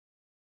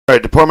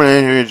Alright, Department of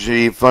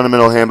Energy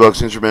Fundamental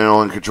Handbooks,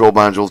 Instrumental and Control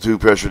Module 2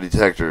 Pressure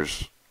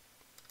Detectors.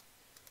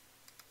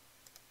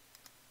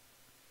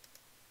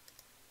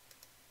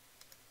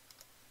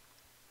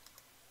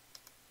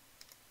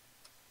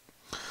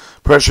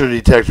 Pressure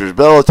detectors.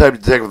 Bellow type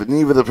detector with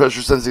need with the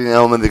pressure sensing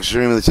element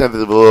extremely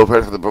sensitive below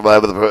pressure to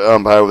provide with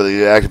the power with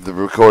the active the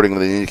recording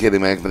with the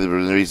indicating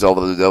mechanism of the result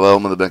of the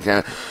development of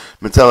the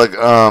metallic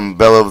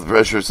bellow with the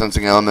pressure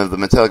sensing element. The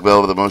metallic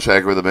bellow with the most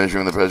accurate the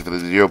measuring the pressure for the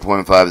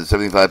 0.5 to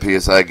 75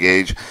 psi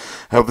gauge.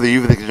 However, the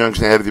U with the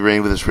conjunction heavy the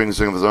ring with the spring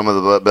swing of the arm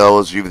of the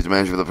bellows, U with the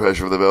dimension of the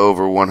pressure of the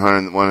over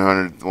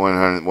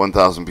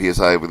 1,000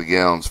 psi with the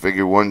gallons.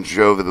 Figure 1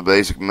 show that the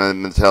basic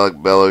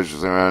metallic bellows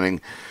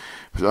surrounding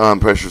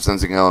pressure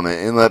sensing element,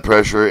 inlet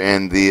pressure,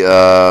 and the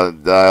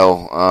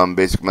dial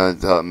basic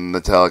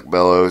metallic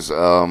bellows.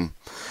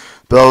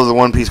 Bellows is a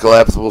one-piece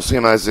collapsible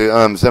seamless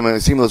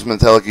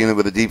metallic unit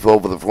with a deep hole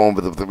with a form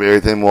with a very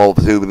thin wall of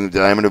the tube, and the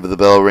diameter of the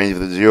bellow range of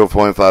the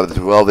 0.5 to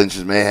 12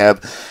 inches may have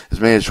as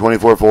many as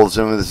 24-fold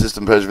similar to the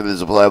system pressure that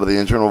is applied with the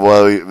internal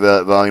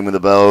volume of the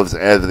bellows.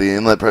 As the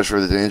inlet pressure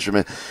of the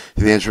instrument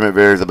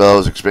varies. The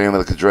bellows expand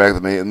with a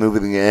contract. The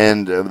moving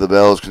end of the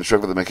bellows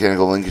construct with a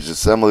mechanical linkage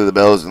assembly. The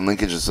bellows and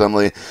linkage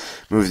assembly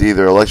moves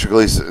either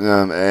electrically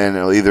and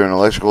either an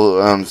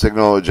electrical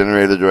signal or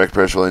generated direct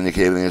pressure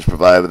indicating is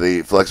provided with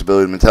the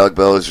flexibility of metallic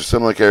bellows are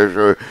similar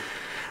character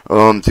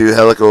to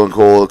helical and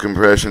coil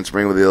compression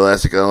spring with the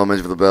elastic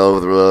elements of the bellow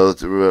with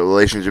the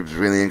relationship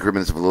between the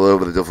increments of the load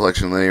with the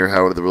deflection linear.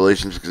 However, the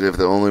relationship is if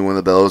the only when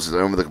the bellows is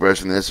armed with the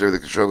compression necessary to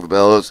construct the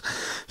bellows,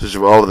 such as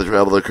all of the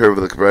travel the curve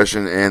of the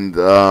compression and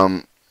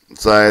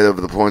side of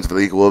the points of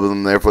the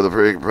equilibrium. Therefore,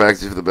 the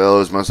practice of the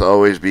bellows must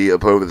always be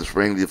opposed to the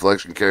spring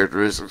deflection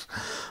characteristics,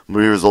 the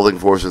resulting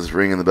force of the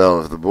spring in the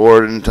bellows. The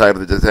board and type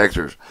of the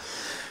detectors.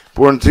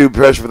 Board and tube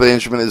pressure for the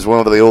instrument is one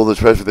of the oldest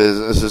pressure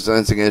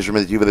sensing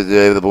instruments used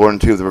today. The board and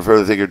tube, the refer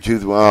to figure 2,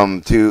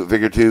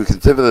 figure 2,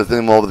 consider the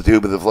thin wall of the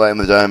tube with the flat and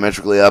the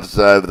diametrically opposite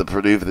side of the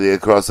produce the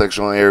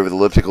cross-sectional area with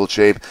elliptical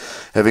shape,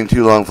 having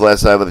 2 long flat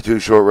side with the 2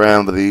 short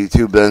round, with the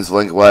tube bends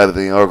lengthwise with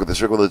the arc with the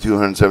circle of the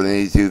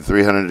 270 to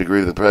 300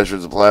 degrees. The pressure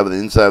is applied with the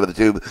inside of the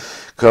tube,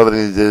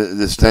 covering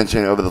this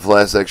tension over the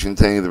flat section,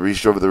 containing the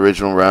reach over the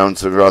original round,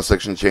 so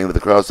cross-section chain with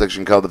the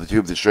cross-section cover the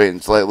tube to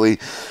straighten slightly,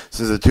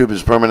 since the tube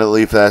is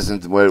permanently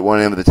fastened at one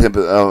end of the tip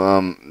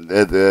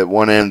at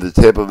one end the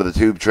tip of the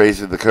tube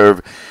traces the curve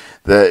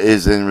that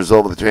is in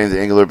result of the change of the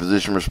angular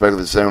position respect to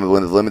the center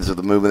when the limits of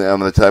the movement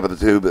on the type of the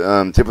tube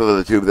tip of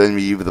the tube then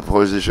be used with the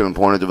position and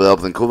point to develop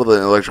an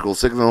equivalent electrical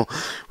signal,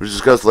 which is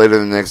discussed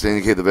later in the next to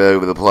indicate the value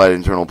of the applied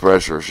internal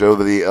pressure. Show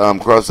the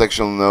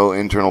cross-sectional no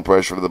internal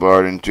pressure of the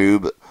barred and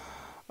tube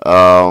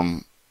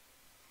and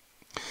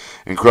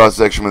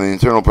cross-section with the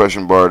internal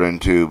pressure barred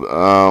and tube.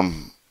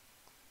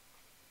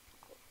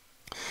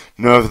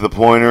 Note the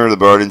pointer, the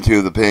barred and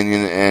tube, the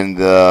pinion, and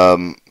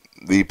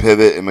the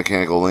pivot and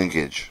mechanical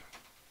linkage.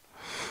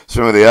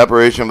 Some of the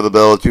operation of the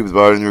bellow tube,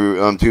 barred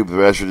and tube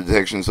pressure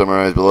detection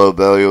summarized below.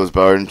 Bellows,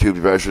 barred and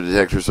tube pressure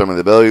detector. Some of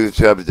the bellow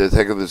tube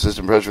detector the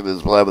system pressure that is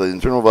applied by the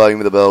internal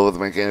volume of the bellow with the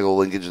mechanical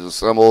linkages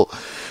assemble.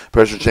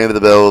 Pressure chain of the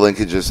bellow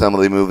linkage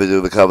assembly move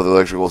into the cover of the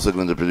electrical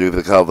signal to produce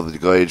the cover of the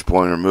gauge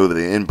pointer move.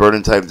 The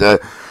inverted type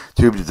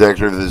tube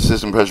detector, the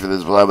system pressure that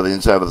is applied by the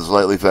inside of the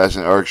slightly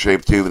fashioned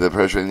arc-shaped tube with the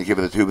pressure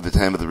indicator of the tube with the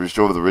 10 with the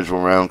restore with the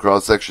original round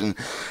cross-section.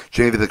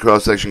 Chain of the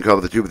cross-section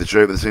cover the tube with the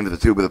shape of the seam of the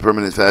tube with the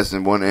permanent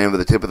fastened one end with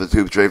the tip of the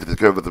tube tray for the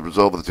curve with the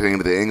result of the chain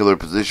with the angular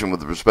position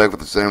with respect with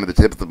the center of the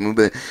tip of the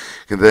movement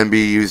can then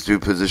be used to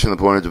position the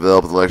pointer to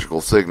develop the electrical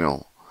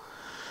signal.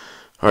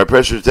 Alright,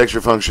 pressure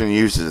detector function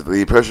uses.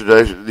 The pressure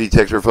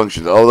detector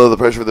functions. Although the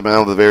pressure of the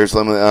mount will vary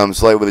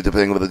slightly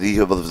depending on the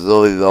detail of the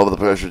facility, all of the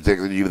pressure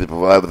detector usually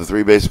provide with the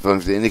 3 basic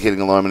functions: indicating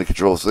alarm and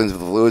control. Since the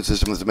fluid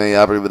system is may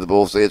operate with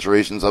both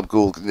saturation,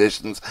 subcooled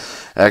conditions,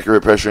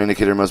 accurate pressure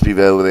indicator must be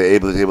able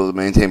to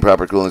maintain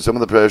proper cooling. Some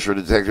of the pressure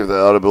detector,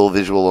 the audible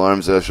visual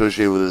alarms are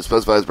associated with a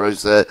specified pressure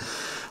set.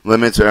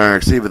 Limits are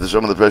exceeded with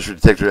some of the pressure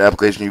detector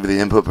application with the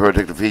input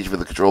protective feature for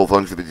the control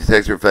function for the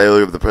detector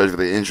failure of the pressure of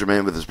the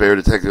instrument with the spare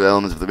detective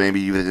elements if they may be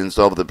used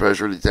installed with the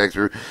pressure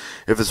detector.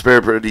 If the spare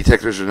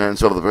detectors are not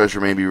installed, the pressure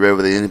may be read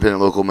with the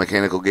independent local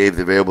mechanical gauge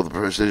available. The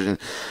precision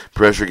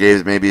pressure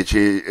gauge may be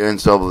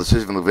installed with the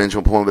system of the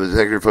eventual point of the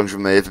detector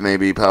function if it may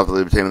be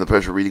popularly obtained with the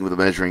pressure reading with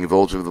the measuring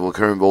voltage with the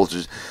current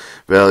voltage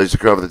values to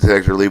cover the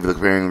detector leave with the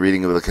comparing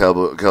reading of the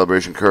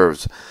calibration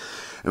curves.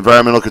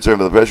 Environmental concern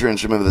with the pressure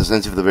instrument with the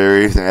sensitive to the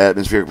variation in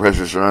atmospheric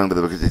pressure surrounding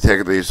with the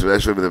detector,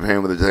 especially with the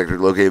parent with the detector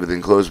located within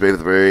enclosed space with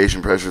the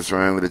variation pressure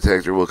surrounding the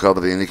detector will cover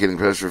the indicating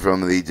pressure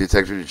from the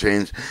detector to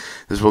change.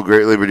 This will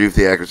greatly reduce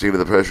the accuracy of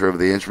the pressure of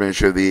the instrument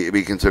should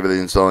be conservative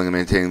installing and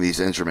maintaining these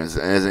instruments.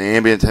 As an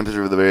ambient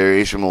temperature of the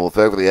variation will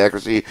affect with the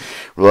accuracy,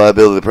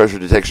 reliability of the pressure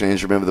detection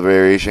instrument with the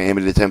variation,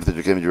 ambient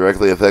temperature can be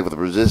directly affect with the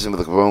resistance of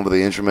the component of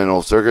the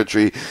instrumental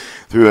circuitry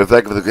through an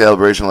effect with the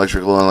calibration,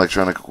 electrical and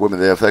electronic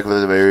equipment. The effect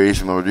with the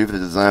variation will reduce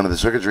the design of the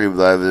circuitry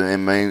by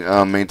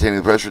maintaining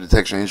the pressure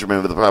detection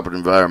instrument with the proper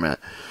environment.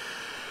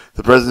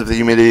 The presence of the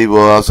humidity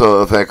will also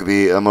affect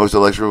the most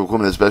electrical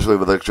equipment, especially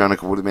with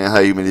electronic equipment.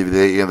 High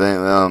humidity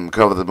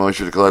cover the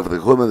moisture to collect with the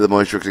equipment. The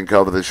moisture can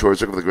cover the short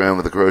circuit of the ground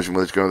with the corrosion,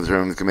 which can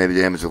determine the may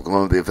damage of the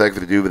equipment. The effect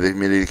to do with the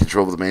humidity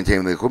control to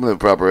maintain the equipment in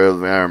proper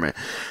environment.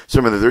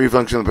 Some of the three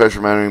functional pressure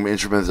monitoring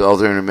instruments,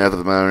 alternate method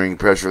of monitoring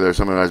pressure, that are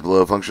summarized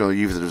below. Functional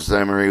use of the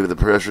summary with the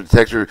pressure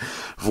detector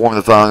perform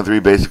the following three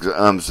basic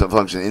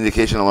functions: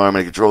 indication, alarm,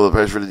 and control. The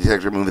pressure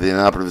detector move with the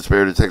inoperative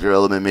spare detector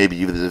element may be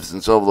used if it's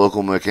installed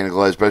local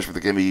mechanicalized pressure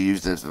that can be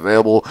used if it's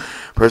available.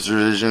 Pressure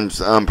revisions,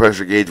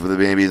 pressure gauge with the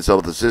may be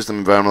installed with the system.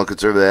 Environmental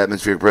conserve the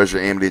atmospheric pressure,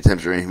 ambient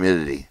temperature, and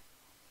humidity.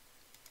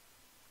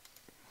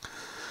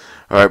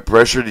 Alright,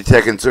 pressure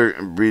detection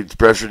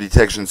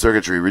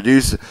circuitry.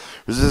 Reduce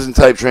resistant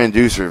type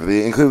transducer.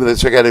 Include the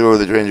check category of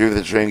the transducer,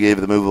 the strain gauge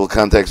with the movable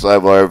contact slide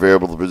wire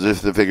variable. The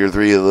resistor figure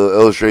 3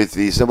 illustrates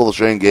the simple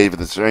strain gauge with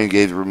the strain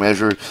gauge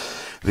measure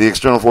the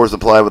external force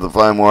applied with the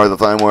fine wire. The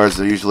fine wires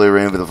are usually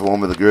arranged with the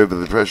form of the grid,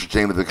 with the pressure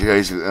chain with the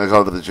case,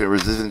 called the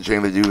resistance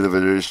chain with the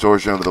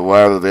distortion of the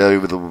wire. The value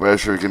of the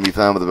pressure can be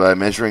found by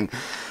measuring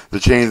the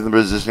chains and the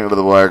resistance of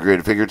the wire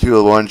grid. Figure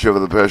 201 shows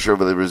the pressure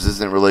over the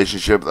resistant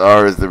relationship.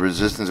 R is the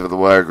resistance of the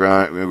wire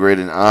grid,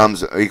 and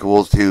ohms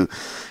equals to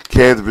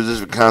K, the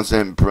resistance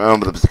constant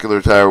with a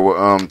particular type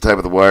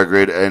of the wire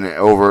grid, and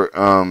over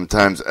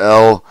times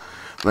L,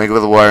 length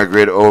of the wire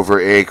grid, over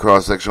A,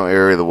 cross-sectional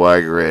area of the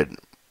wire grid.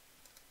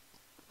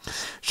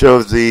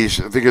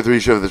 Figure 3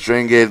 shows the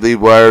strain gauge, lead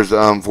wires,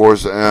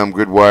 force,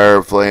 grid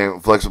wire,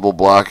 flexible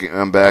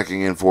blocking,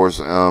 backing, and force.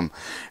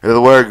 If the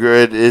wire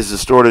grid is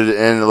distorted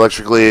and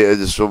electrically,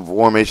 the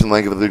formation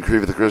length of the degree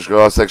of the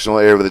cross sectional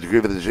area with the degree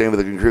of the chain with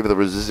the degree of the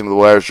resistance of the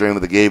wire strain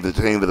with the gauge with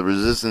the chain with the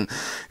resistance.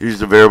 Use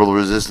the variable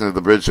resistance of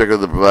the bridge checker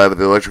to provide with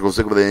the electrical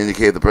signal that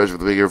indicate the pressure of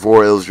the figure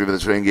 4. Illustrate with the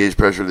strain gauge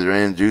pressure of the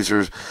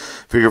transducers.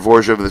 Figure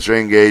 4 shows the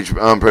strain gauge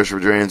pressure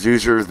of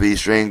transducers. The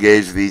strain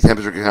gauge, the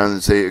temperature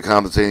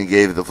compensating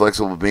gauge with the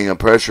flexible being a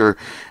pressure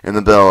in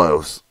the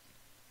bellows.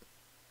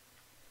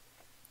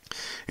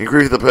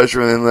 Increase the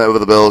pressure in the inlet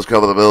with the bellows,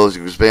 cover the bellows,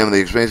 you expand the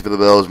expansion of the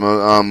bellows,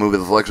 move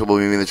with the flexible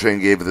beam in the strain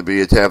gauge with the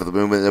beam, tap of the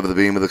movement of the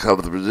beam with the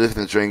cover, the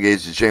resistance strain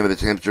gauge, the chain with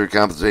the temperature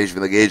compensation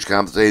with the gauge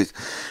compensates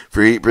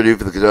for heat produced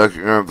with the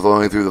conductor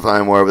flowing through the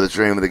fine wire with the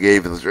strain with the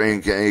gauge, with the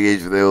strain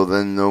gauge with the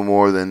then no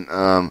more than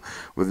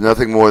with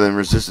nothing more than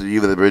resisted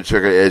U with the bridge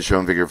circuit edge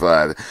shown figure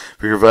 5.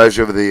 Figure 5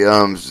 shows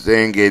the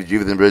strain gauge U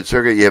with the bridge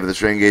circuit. You have the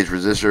strain gauge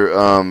resistor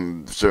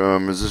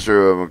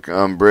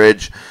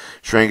bridge.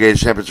 Strain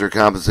gauge temperature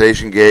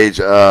compensation gauge,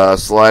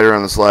 slider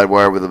on the slide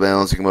wire with a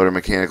balancing motor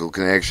mechanical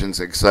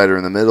connections, exciter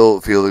in the middle,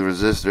 fielding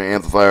resistor,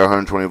 amplifier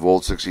 120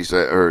 volts, 60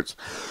 hertz.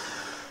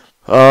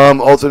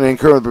 Alternating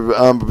current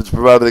provided with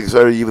the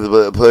exciter. You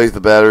would place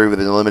the battery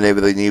with an eliminate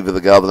with the need with the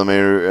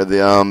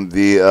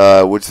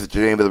galvanometer, which the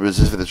chain with the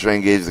resistor, the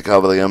strain gauge, the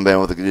cover, the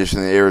unbound with the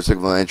condition, the error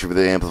signal entry with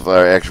the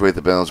amplifier, actuate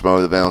the balance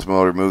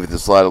motor, moving the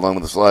slide along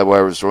with the slide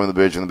wire, restoring the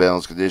bridge in the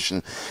balance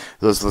condition.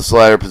 Thus, the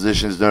slider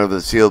position is known as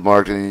the sealed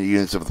marked in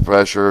units of the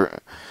pressure.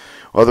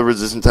 Other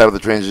resistant type of the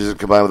transducer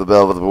combined with the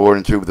bell with the board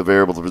and tube with the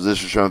variable the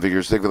resistor shown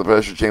figure 6 with the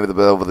pressure chain with the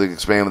bell with the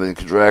expand with the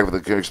contract with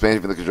the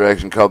expansion with the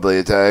contraction coupled the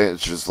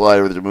attach the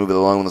slider with the move it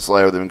along with the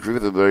slider with the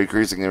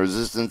increasing the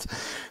resistance,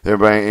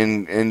 thereby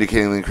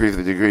indicating the increase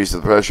of the decrease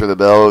of the pressure of the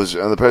bellows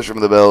the pressure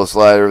from the bell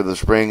slider with the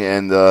spring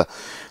and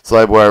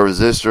slide wire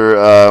resistor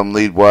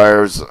lead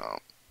wires.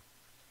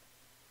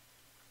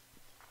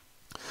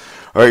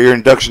 Alright, your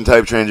induction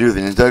type transducer.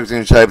 The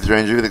induction type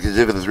transducer consists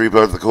of the three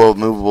parts of the coil,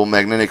 movable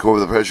magnetic core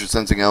with the pressure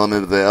sensing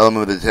element, with the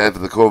element with the tap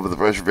of the core with the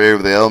pressure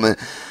variable with the element,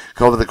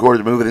 coil with the core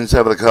to move it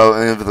inside of the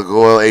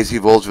coil, AC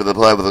voltage with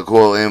applied with the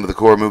coil, and with the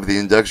core move the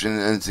induction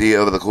NC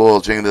of the coil,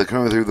 chain with the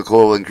current through the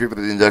coil, increase with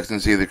the induction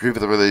C, the increase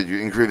with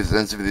the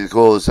sensitivity of the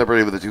coil is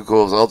separated with the two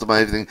coils,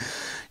 ultimately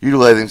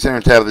utilizing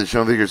center tap of the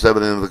shown figure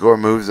 7 of the core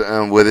moves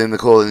within the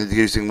coil and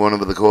introducing one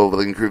of the coil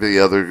with the increase the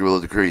other will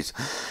decrease.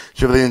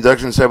 Show the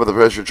induction side with the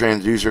pressure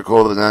transducer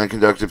coil with the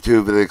non-conductive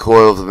tube with the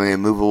coils of the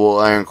immovable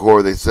iron core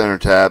with the center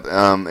tap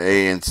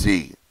A and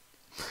C.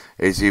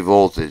 AC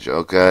voltage,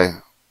 okay.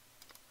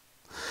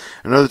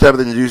 Another type of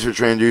the inducer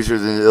transducer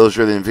is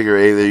illustrated in figure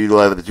 8 that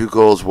utilize the two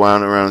coils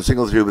wound around a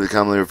single tube that is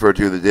commonly referred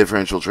to as the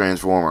differential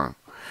transformer.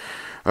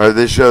 Alright,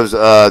 this shows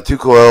two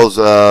coils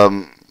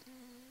in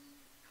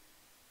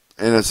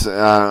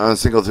on a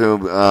single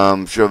tube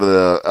show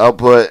the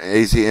output,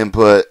 AC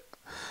input,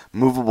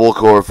 movable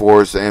core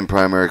force, and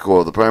primary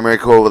coil. The primary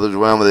coil is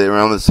around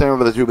the center of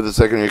the tube of the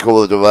secondary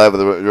coil is divided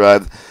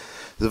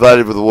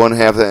with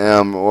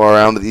 1/2 or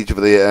around with each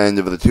of the end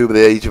of the tube,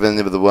 each of the end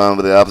of the wound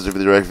with the opposite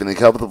direction. They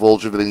couple the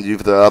voltage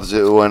with the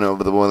opposite one of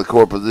the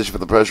core position for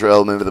the pressure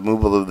element with the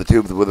movable of the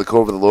tube with the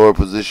core with the lower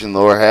position,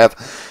 lower half.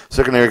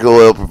 Secondary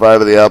coil provided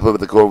with the output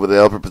with the core with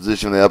the upper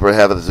position, the upper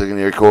half of the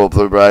secondary coil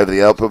provided with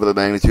the output with the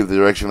magnitude of the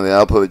direction of the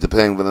output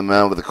depending on the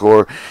amount of the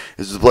core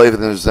is displayed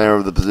within the center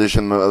of the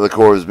position of the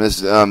core is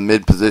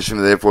mid position,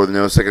 therefore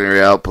no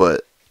secondary output.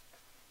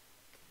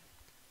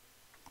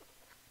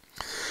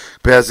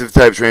 Capacitive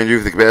type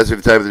transducer. The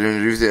capacitive type of the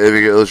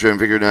transducer illustrated in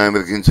Figure 9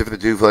 with a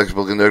consistent two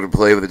flexible conductive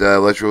plate with a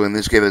dielectrical. In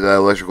this case, the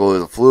dielectrical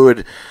is a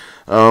fluid.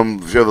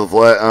 Show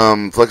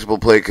the flexible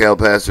plate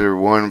capacitor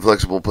 1,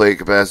 flexible plate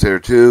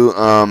capacitor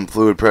 2,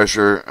 fluid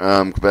pressure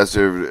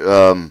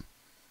capacitor.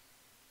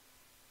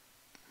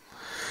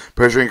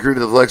 Pressure increase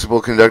of the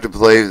flexible conductive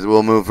plates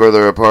will move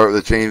further apart with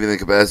the change in the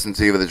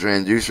capacity of the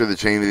transducer. The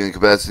change in the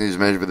capacity is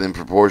measured in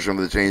proportion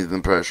with the change in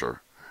the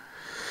pressure.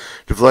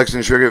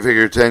 Deflection circuit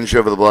figure 10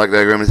 show the block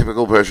diagram a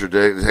typical pressure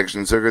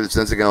detection circuit, the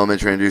sensing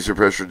element, transducer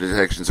pressure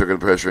detection circuit,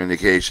 pressure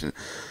indication.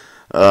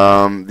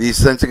 These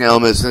sensing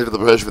elements send for the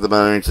pressure of the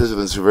monitoring system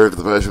and convert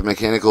the pressure of the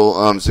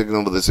mechanical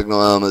signal with the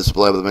signal element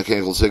supplied with the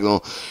mechanical signal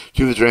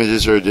to the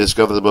transducer or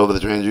discover above the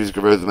transducer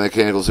convert the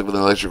mechanical signal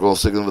with an electrical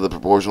signal with a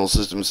proportional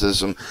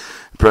system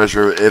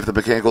pressure. If the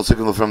mechanical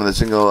signal from the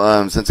single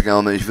sensing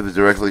element is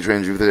directly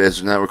transducer as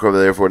does not recover,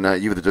 therefore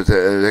not you, the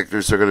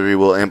detector circuitry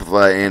will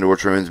amplify and or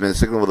transmit a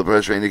signal with the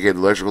pressure indicated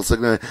electrical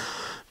signal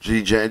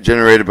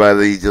generated by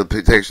the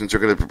detection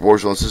circuit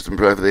proportional system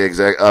pressure for the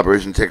exact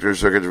operation detector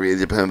circuitry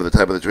depending on the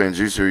type of the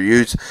transducer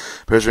used.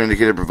 Pressure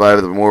indicator provided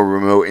with a more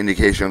remote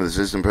indication of the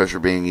system pressure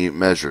being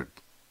measured.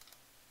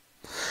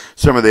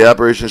 Summary of the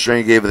operation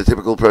strain gauge the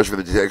typical pressure for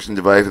the detection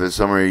device for the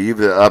summary of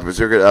the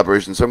circuit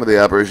operation. Some of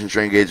the operation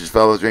strain gauges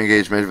follow the strain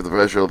gauge measure for the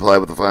pressure applied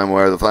with the fine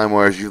wire. The fine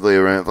wire is usually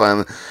arranged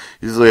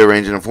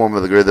in a form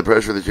of the grid. The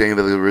pressure of the chain of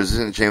the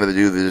resistant chain of the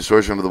the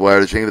distortion of the wire,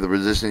 the chain of the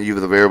resistant U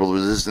with the variable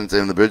resistance,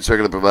 and the bridge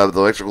circuit that provide the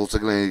electrical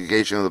signal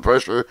indication of the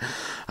pressure.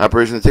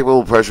 Operation of the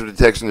typical pressure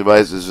detection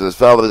devices is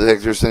follow the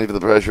detector sending for the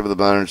pressure of the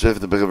monitor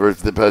shift to convert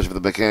the pressure of the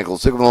mechanical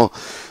signal.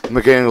 The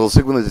mechanical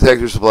signal the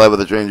detector supplied with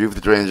the transducer.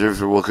 The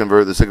transducer will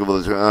convert the signal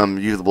with the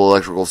usable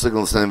electrical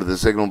signal sending with the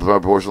signal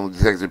proportional to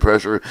detected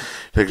pressure.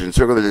 Detection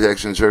circuit. The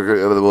detection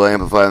circuit will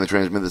amplify and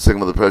transmit the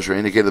signal with the pressure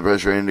indicator. The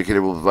pressure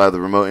indicator will provide the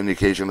remote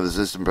indication of the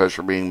system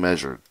pressure being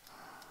measured.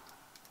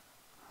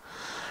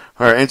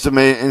 Alright,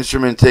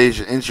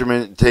 instrumentation,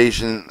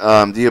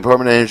 the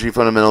Department of Energy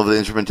fundamental of the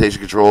instrumentation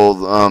control,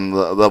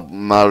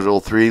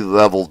 module 3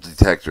 level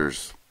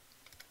detectors.